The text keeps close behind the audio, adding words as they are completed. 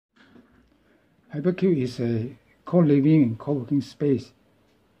Hypercube is a co-living and co-working space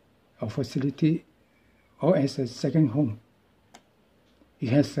or facility, or as a second home. It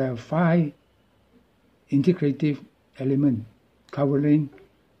has 5 integrative elements covering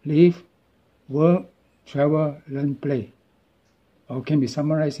live, work, travel, learn, play, or can be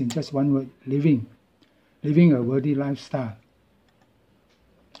summarized in just one word: living a worthy lifestyle.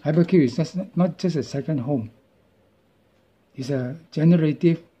 Hypercube is not just a second home. It's a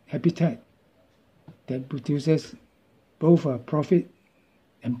generative habitat that produces both a profit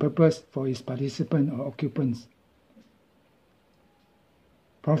and purpose for its participants or occupants.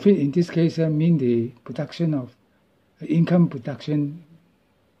 Profit in this case means the production of income production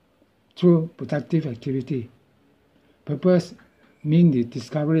through productive activity. Purpose means the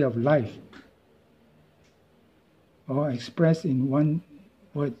discovery of life, or expressed in one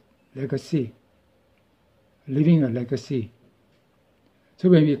word: legacy, living a legacy. So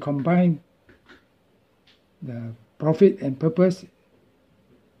when we combine the profit and purpose,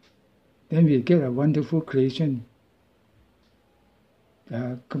 then we get a wonderful creation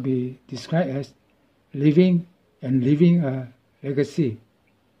that could be described as living a legacy.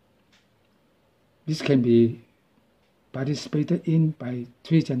 This can be participated in by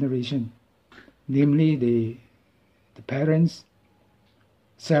 3 generations, namely the parents,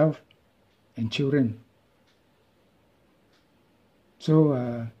 self, and children.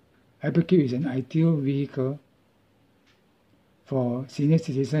 So Hypercube is an ideal vehicle for senior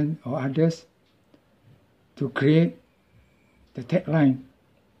citizens or others to create the tagline: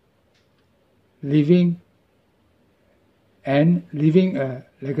 living a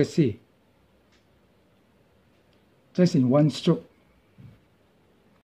legacy, just in one stroke.